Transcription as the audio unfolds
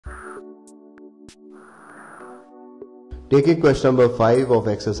Taking question number 5 of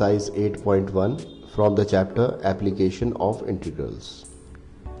exercise 8.1 from the chapter Application of Integrals.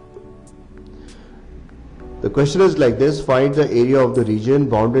 The question is like this: find the area of the region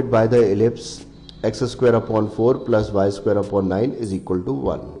bounded by the ellipse x square upon 4 plus y square upon 9 is equal to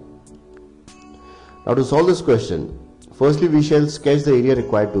 1. Now to solve this question, firstly we shall sketch the area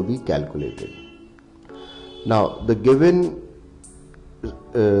required to be calculated. Now the given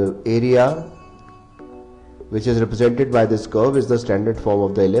area which is represented by this curve is the standard form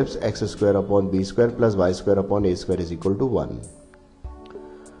of the ellipse x square upon b square plus y square upon a square is equal to 1.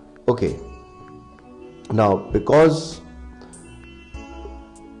 Okay. Now because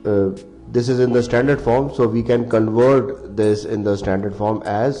this is in the standard form, so we can convert this in the standard form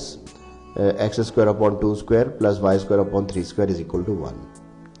as x square upon 2 square plus y square upon 3 square is equal to 1.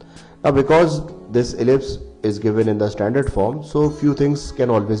 Now because this ellipse is given in the standard form, so few things can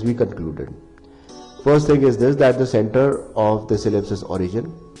always be concluded. First thing is this, that the center of this ellipse is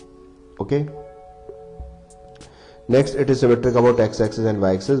origin. Okay. Next, it is symmetric about x-axis and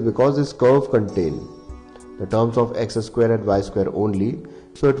y-axis because this curve contains the terms of x square and y square only,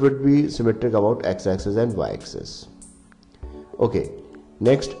 so it would be symmetric about x-axis and y-axis. Okay.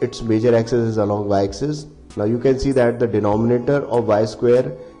 Next, its major axis is along y-axis. Now you can see that the denominator of y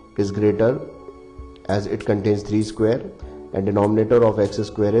square is greater as it contains 3 square, and denominator of x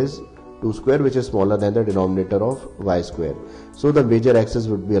square is 2 square, which is smaller than the denominator of y square. So the major axis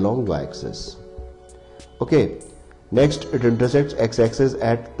would be along y-axis. Okay. Next, it intersects x-axis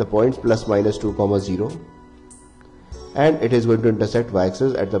at the points plus minus 2 comma 0, and it is going to intersect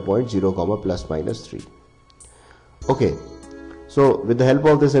y-axis at the point 0 comma plus minus 3. Okay. So with the help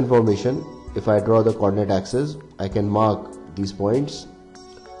of this information, if I draw the coordinate axis, I can mark these points.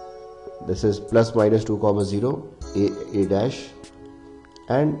 This is plus minus 2 comma 0 a dash,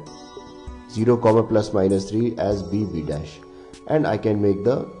 and 0 comma plus minus 3 as b dash, and I can make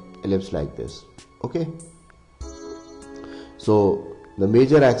the ellipse like this. Okay. So the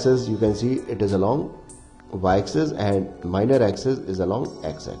major axis, you can see it is along y-axis and minor axis is along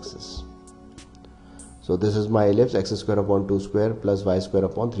x-axis. So this is my ellipse x square upon 2 square plus y square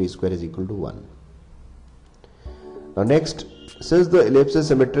upon 3 square is equal to 1. Now next, since the ellipse is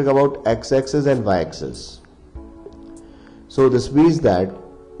symmetric about x-axis and y-axis, so this means that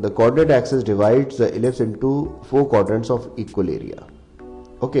the coordinate axis divides the ellipse into 4 quadrants of equal area.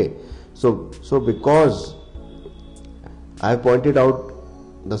 Okay, so because I have pointed out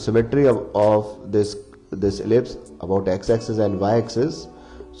the symmetry of this ellipse about x-axis and y-axis,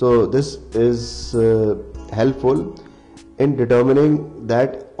 so this is helpful in determining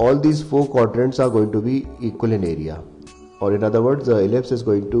that all these 4 quadrants are going to be equal in area, or in other words, the ellipse is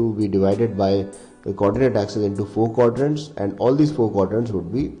going to be divided by the coordinate axis into 4 quadrants, and all these 4 quadrants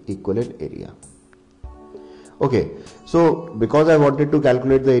would be equal in area. Okay, so because I wanted to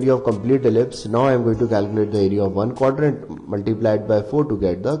calculate the area of complete ellipse, now I am going to calculate the area of one quadrant multiplied by 4 to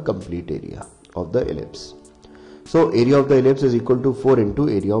get the complete area of the ellipse. So area of the ellipse is equal to 4 into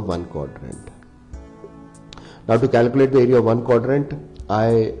area of one quadrant. Now to calculate the area of one quadrant,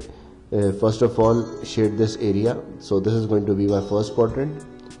 I first of all shade this area. So this is going to be my first quadrant.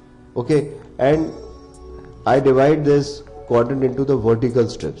 Okay, and I divide this quadrant into the vertical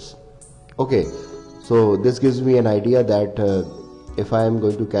strips. Okay, so this gives me an idea that if I am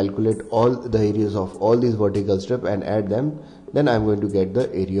going to calculate all the areas of all these vertical strips and add them, then I am going to get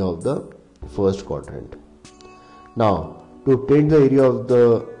the area of the first quadrant. Now to obtain the area of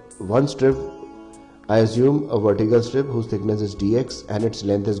the one strip, I assume a vertical strip whose thickness is dx and its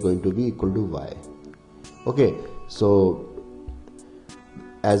length is going to be equal to y. Okay, so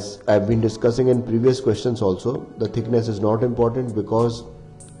as I have been discussing in previous questions also, the thickness is not important because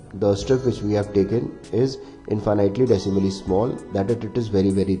the strip which we have taken is infinitely decimally small, that it is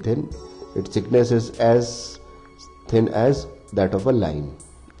very thin. Its thickness is as thin as that of a line.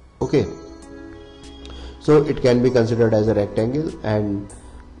 Okay, so it can be considered as a rectangle, and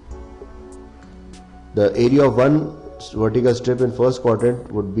the area of one vertical strip in first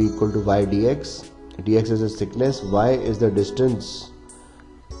quadrant would be equal to y dx. Dx is its thickness, y is the distance,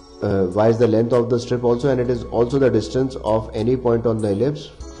 y is the length of the strip also, and it is also the distance of any point on the ellipse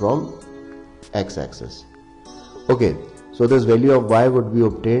from x-axis. Okay, so this value of y would be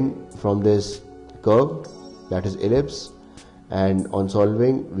obtained from this curve, that is ellipse, and on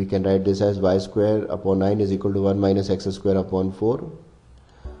solving we can write this as y square upon 9 is equal to 1 minus x square upon 4,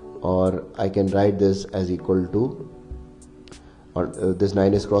 or I can write this as equal to this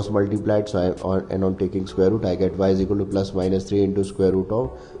 9 is cross multiplied, so on taking square root I get y is equal to plus minus 3 into square root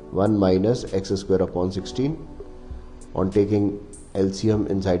of 1 minus x square upon 16. On taking LCM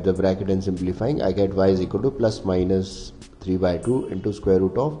inside the bracket and simplifying, I get y is equal to plus minus 3 by 2 into square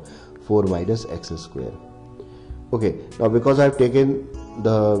root of 4 minus x square. Okay, now because I have taken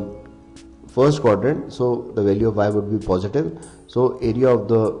the first quadrant, so the value of y would be positive. So area of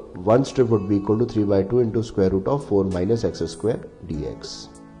the one strip would be equal to 3 by 2 into square root of 4 minus x square dx.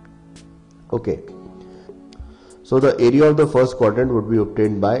 Okay. So the area of the first quadrant would be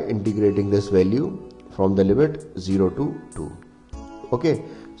obtained by integrating this value from the limit 0 to 2. Okay.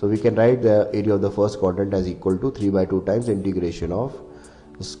 So we can write the area of the first quadrant as equal to 3 by 2 times integration of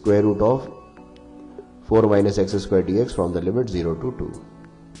square root of 4 minus x square dx from the limit 0 to 2.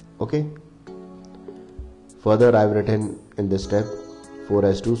 Okay. Further, I have written in this step 4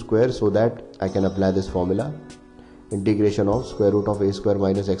 as 2 square so that I can apply this formula. Integration of square root of a square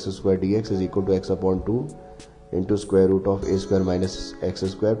minus x square dx is equal to x upon 2 into square root of a square minus x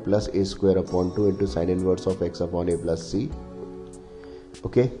square plus a square upon 2 into sine inverse of x upon a plus c.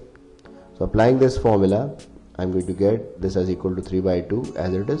 Okay. So applying this formula, I am going to get this as equal to 3 by 2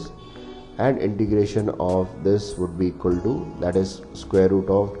 as it is, and integration of this would be equal to, that is square root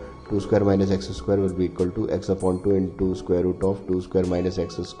of 2 square minus x square will be equal to x upon 2 into square root of 2 square minus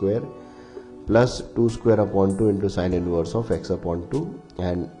x square plus 2 square upon 2 into sine inverse of x upon 2,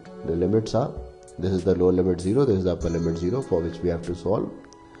 and the limits are, this is the lower limit 0, this is the upper limit 0, for which we have to solve.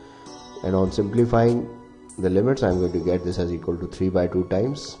 And on simplifying the limits, I am going to get this as equal to 3 by 2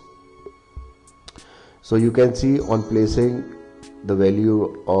 times. So you can see on placing the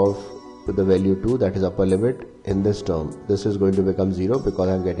value of the value 2, that is upper limit, in this term, this is going to become 0 because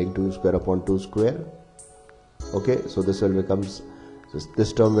I am getting 2 square upon 2 square. Okay, so this will become,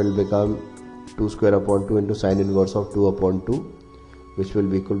 this term will become 2 square upon 2 into sine inverse of 2 upon 2, which will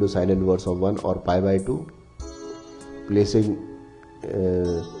be equal to sine inverse of 1 or pi by 2. Placing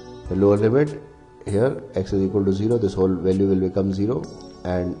the lower limit here, x is equal to 0, this whole value will become 0,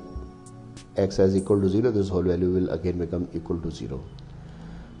 and x as equal to 0, this whole value will again become equal to 0.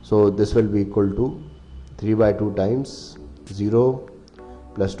 So this will be equal to 3 by 2 times 0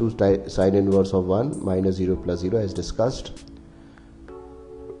 plus 2 sine inverse of 1 minus 0 plus 0 as discussed.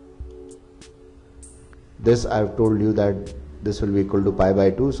 This I have told you that this will be equal to pi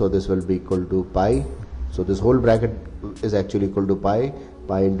by 2, so this will be equal to pi. So this whole bracket is actually equal to pi.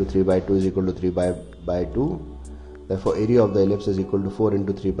 Pi into 3 by 2 is equal to 3 by 2. Therefore area of the ellipse is equal to 4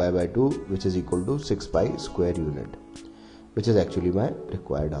 into 3 pi by 2, which is equal to 6 pi square unit, which is actually my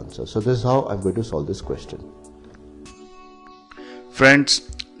required answer. So this is how I'm going to solve this question. Friends,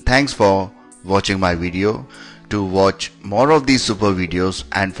 thanks for watching my video. To watch more of these super videos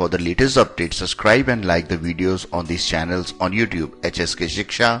and for the latest updates, subscribe and like the videos on these channels on YouTube, HSK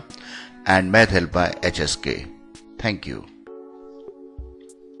Shiksha and Math Help by HSK. Thank you.